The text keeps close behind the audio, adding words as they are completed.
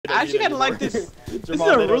I actually kinda like this. This is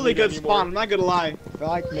a really good spawn, I'm not gonna lie. I feel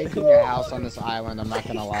like making your house on this island, I'm not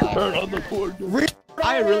gonna lie. Turn on the board.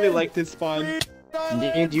 I really like this spawn.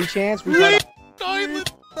 Did you chance? We got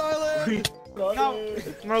Island. No,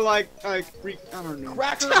 it's more like I don't know.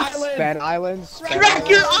 Cracker Island. Spad Islands.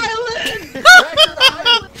 Cracker Island!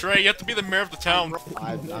 Trey, you have to be the mayor of the town.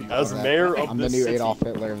 As mayor of I'm this the new city. Adolf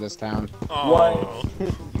Hitler of this town. Oh.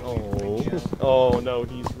 Oh no,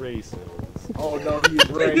 he's racist. Oh no, he's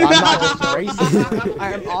right. I'm not just racist.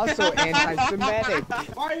 I am also anti-Semitic.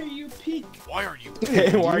 Why are you peak? Why are you? Do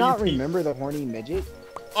you not remember the horny midget?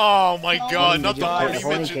 Oh my god, not the Horny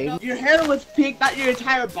horny midget. cave? Your hair was pink, not your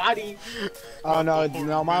entire body. Oh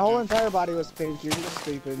no, my whole entire body was pink. You're just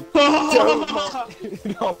stupid.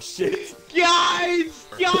 No shit. Guys,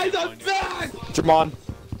 I'm back. Jermon,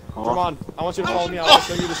 I want you to follow me. I want to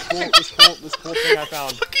show you this cool thing I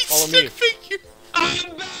found. Follow me.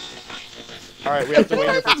 I'm back. All right, we have to wait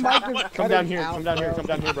here for. Mike is Come down here, bro. Come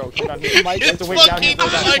down here, Mike. We have to wait down here for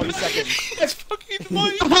about 20 seconds. It's fucking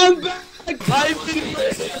Mike. I'm back.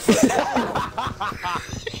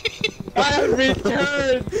 I have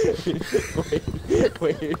returned.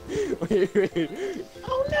 Wait.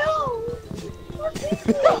 Oh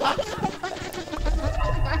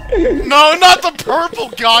No, not the purple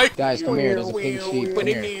guy. Guys, come here. There's a pink sheep. Come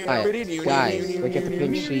here. Guys, look at the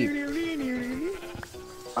pink sheep.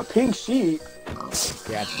 A pink sheep?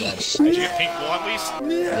 Yeah, it's dead. Did you get pink wool at least?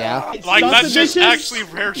 Yeah. Like, that's just Suspicious? actually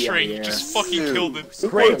rare trait. You just fucking killed it.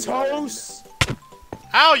 Kratos?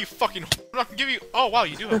 How, you fucking. I'm not gonna give you. Oh, wow,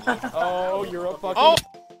 you do have wool. Oh, you're a fucking. Oh,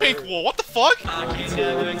 pink wool. What the fuck?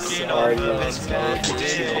 Sorry,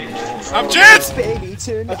 I'm Jets! Baby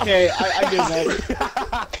tonight. Okay, I get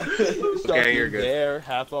that. Okay, you're good. There,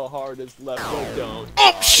 half a heart is left, so don't.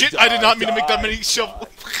 Oh, shit, I did not mean to make that many shovels.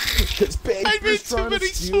 I made too many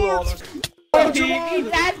swords. Oh,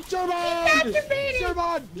 Jermon,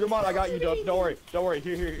 I got you. Don't worry.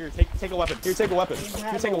 Here. Take a weapon. Here, take a weapon.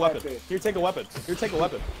 Here, take a weapon. Here, take a weapon. Here, take a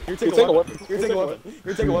weapon. Here, take a weapon. Here, take a weapon. Here,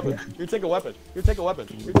 take a weapon. Here, take a weapon. Here, take a weapon.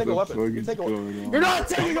 Here, take a weapon. Here, take a weapon. You're not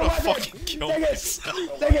taking a weapon. Fucking kill myself.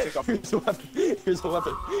 Take it. Here's a weapon. Here's a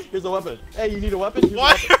weapon. Here's a weapon. Hey, you need a weapon?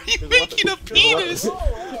 Why are you making a penis?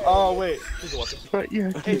 Oh wait. Here's a weapon.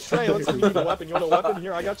 Hey Trey, let's see. You need a weapon. You want a weapon?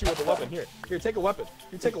 Here, I got you with a weapon. Here, take a weapon.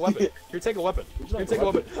 Here, take a weapon. Here, take a weapon. Here, take a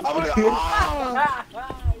weapon.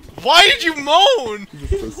 Why did you moan?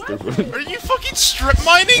 Are you fucking strip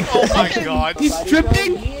mining? Oh my god. He's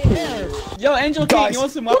stripping? Yo, Angel King, Guys, you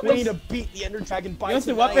want some we need weapons? to beat the Ender Dragon by You want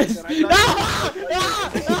some weapons?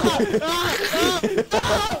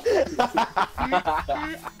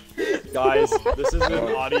 Guys, this is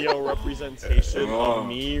an audio representation of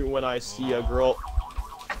me when I see a girl.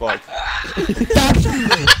 Fuck.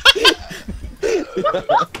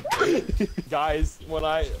 Guys, when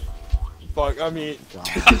I. Fuck, I mean.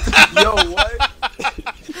 Yo, what?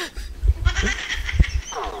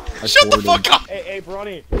 Shut the fuck up! Hey,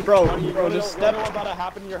 Bronny. Bro, Just step on about to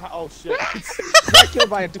happen in your house. Oh shit. Got killed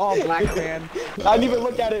by a tall black man. I didn't even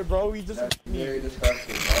look at it, bro. He just. Very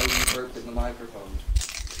disgusting. Why are you burped in the microphone?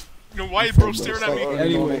 You know why bro staring at me?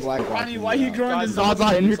 Anyway, Ronnie, why are you growing the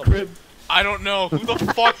Zaza in your crib? I don't know. Who the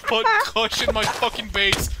fuck put Kush in my fucking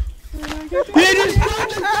base?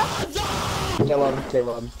 Kill him.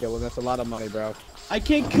 That's a lot of money, bro. I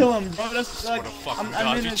can't kill him, bro. That's like, What a fucking I'm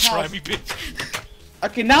god, in you his try house. me, bitch.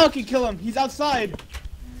 Okay, now I can kill him. He's outside.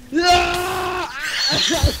 Holiday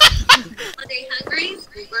hungry?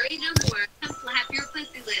 Worry no more. Come slap your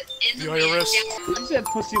pussy lips in the The wind. IRS. You said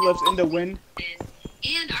pussy lips in the wind.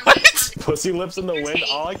 And our What? Pussy lips in the wind.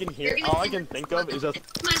 All I can think of is just.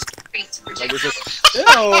 Like it's just.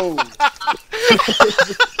 Ew.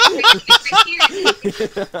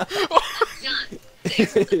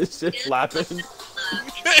 It's just flapping.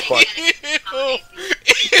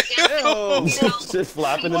 It's just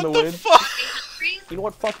flapping in the What the wind. fuck? You know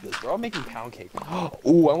what? Fuck this, bro. I'm making pound cake.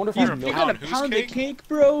 Ooh, I wonder if I You're a can You milk. gotta Whose pound the cake? cake,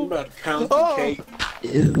 bro. Pound Oh. cake.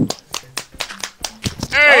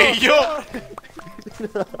 Hey, yo!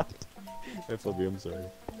 I'm sorry.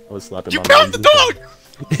 I was slapping You my pound the dog!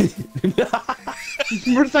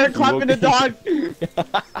 We're starting clapping the dog.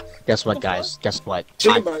 Guess what, guys? Guess what?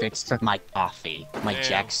 I fixed my coffee. My Damn.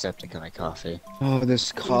 Jacksepticeye coffee. Oh,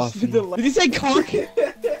 this Did he say cock?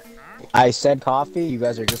 I said coffee. You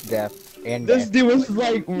guys are just deaf and This gay. dude was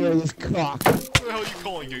like, this cock. What the hell are you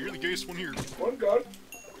calling you? You're the gayest one here. One gun.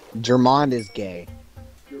 Jermond is gay.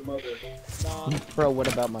 Your mother. Bro,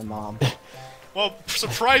 what about my mom? Well,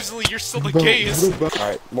 surprisingly, you're still the gayest.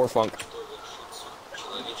 Alright, more funk.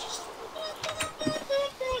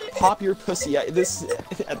 pop your pussy at this new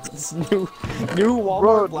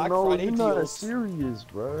Walmart Black Friday you're not deals. serious,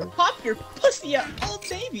 bro. Pop your pussy at Old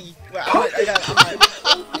Navy. Well,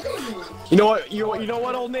 You know what? You know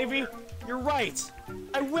what, Old Navy? You're right.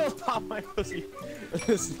 I will pop my pussy.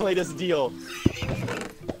 This latest deal.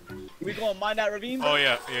 We gonna mine that ravine? Oh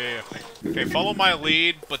yeah. Okay, follow my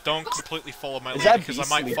lead, but don't completely follow my lead because I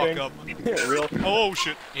might fuck up. Real? Oh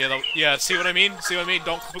shit. Yeah, see what I mean? See what I mean?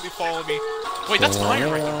 Don't completely follow me. Wait, that's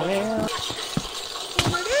iron right there.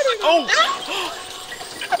 Hold on. Oh!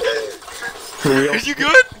 For real? Are you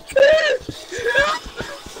good?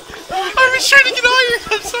 I was trying to get iron!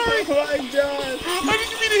 I'm sorry! Oh my god! I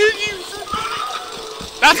didn't mean to hit you!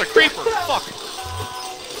 That's a creeper! Fuck!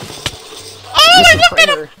 Oh, I looked at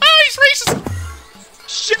him! Oh, he's racist!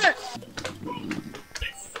 Shit!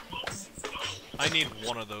 I need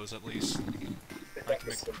one of those at least. I can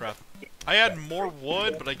make the crap. I had more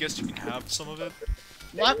wood, but I guess you can have some of it.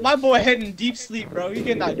 My boy heading deep sleep, bro. He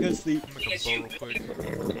getting that good sleep. I'll make a bow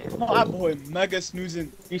real quick. My boy mega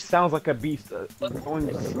snoozing. He sounds like a beast going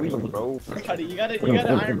to sleep, bro. You got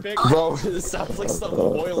an iron pick. Bro, this sounds like something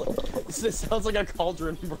boiling. This sounds like a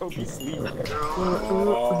cauldron, bro. Be sleep.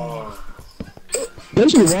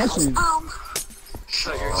 What you watching?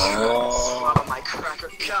 So you're swallow my cracker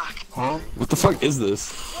cock. Huh? What the fuck is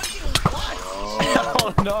this?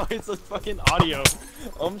 Oh no, it's a fucking audio.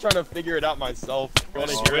 I'm trying to figure it out myself. You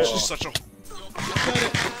wanna hear it? It's just such a...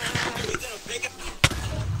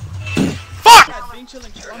 Fuck! If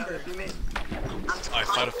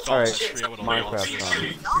I'd have fell in that tree, I would've Minecraft lost.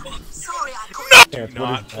 Sorry, I Do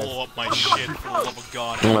not blow up my shit, for the love of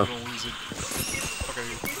God, I'm gonna lose it. Fuck are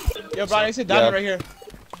you? Yo, Brian, I said diamond right here.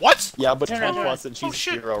 What? Yeah, but Turn 10 around. plus and she's Oh,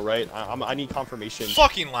 shit. 0, right? I need confirmation.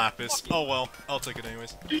 Fucking lapis. Oh well, I'll take it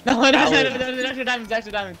anyways. No, extra diamonds,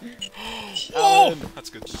 extra diamonds. Whoa! That's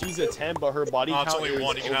good. She's a 10, but her body Oh, it's count only is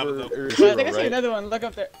one, you can have it, over, though. or I 0, think I see right? another one. Look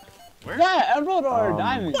up there. Where? Yeah, emerald or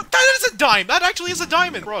diamond. What? That is a dime! That actually is a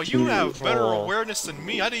diamond! Bro, you have better awareness than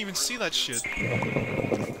me. I didn't even see that shit.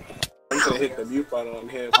 I'm gonna hit the mute button on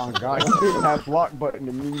him. Oh god, you didn't have block button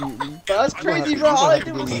immediately. Bro, that's crazy, bro. All I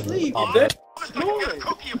did was sleep.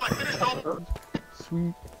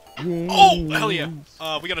 Sweet. Oh, hell yeah.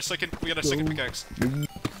 We got a second pickaxe.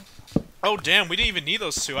 Oh damn, we didn't even need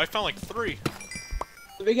those two. I found like 3.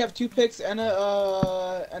 We have 2 picks and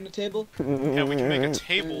a table. Yeah, we can make a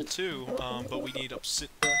table too, but we need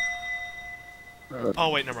Oh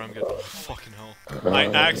wait, never mind, I'm good. Oh, fucking hell. I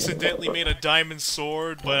accidentally made a diamond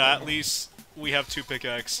sword, but at least we have 2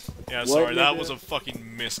 pickaxe. Yeah, sorry, that was a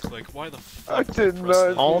fucking misclick. Why the fuck? I didn't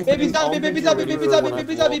know. Baby zombie, baby zombie, baby zombie,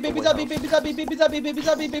 baby zombie, baby zombie, baby zombie, baby zombie, baby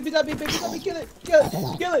zombie, baby zombie, baby zombie, kill it, kill it,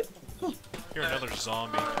 kill it. You're another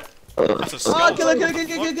zombie. That's a Ah, skeleton. kill it, kill it, kill it,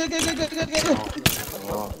 kill it, kill it, kill it, kill it.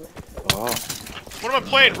 What am I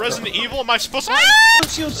playing? Resident Evil? Am I supposed to-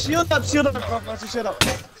 Shield up, shield up, bro, shield up.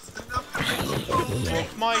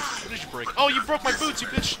 Broke my- What did you break? Oh, you broke my boots, you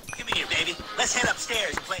bitch! Come here, baby. Let's head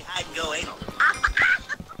upstairs and play hide and go anal.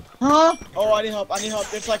 Huh? Oh, I need help,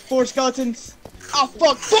 There's like 4 skeletons. Oh,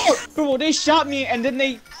 fuck, 4! Bro, they shot me and then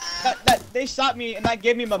they shot me and that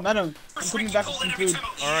gave me momentum. I'm putting back with some food.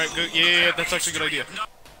 Alright, good. Yeah, that's actually a good idea.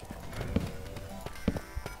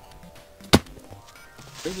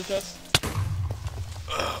 Where's the chest?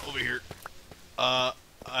 Over here. I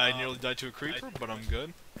nearly died to a creeper, but I'm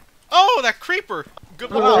good. Oh, that creeper!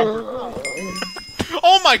 Good one.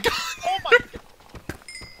 Oh my god! Oh my god!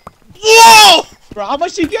 Whoa! Bro, how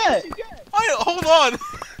much you get? Hold on!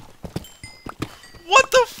 What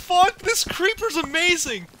the fuck? This creeper's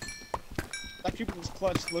amazing! That creeper was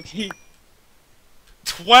clutch, look-y.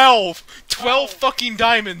 12! 12 fucking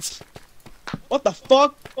diamonds! What the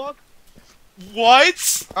fuck?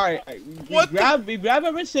 What? Alright, we grab a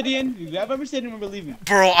obsidian, and we're leaving.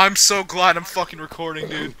 Bro, I'm so glad I'm fucking recording,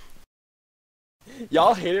 dude.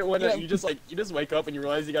 Y'all hate it when you just wake up and you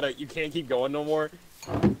realize you can't keep going no more.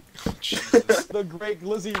 Jesus. The great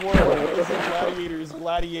glizzy world, glizzy gladiators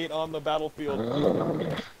gladiate on the battlefield.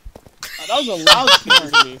 That was a loud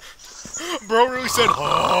snort to me. Bro really said,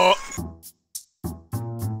 oh.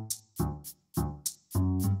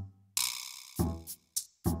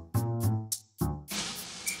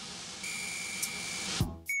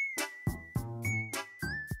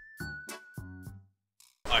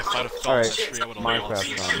 If I'd have fell in the tree, I would've lost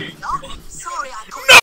it. Minecraft. Sorry, I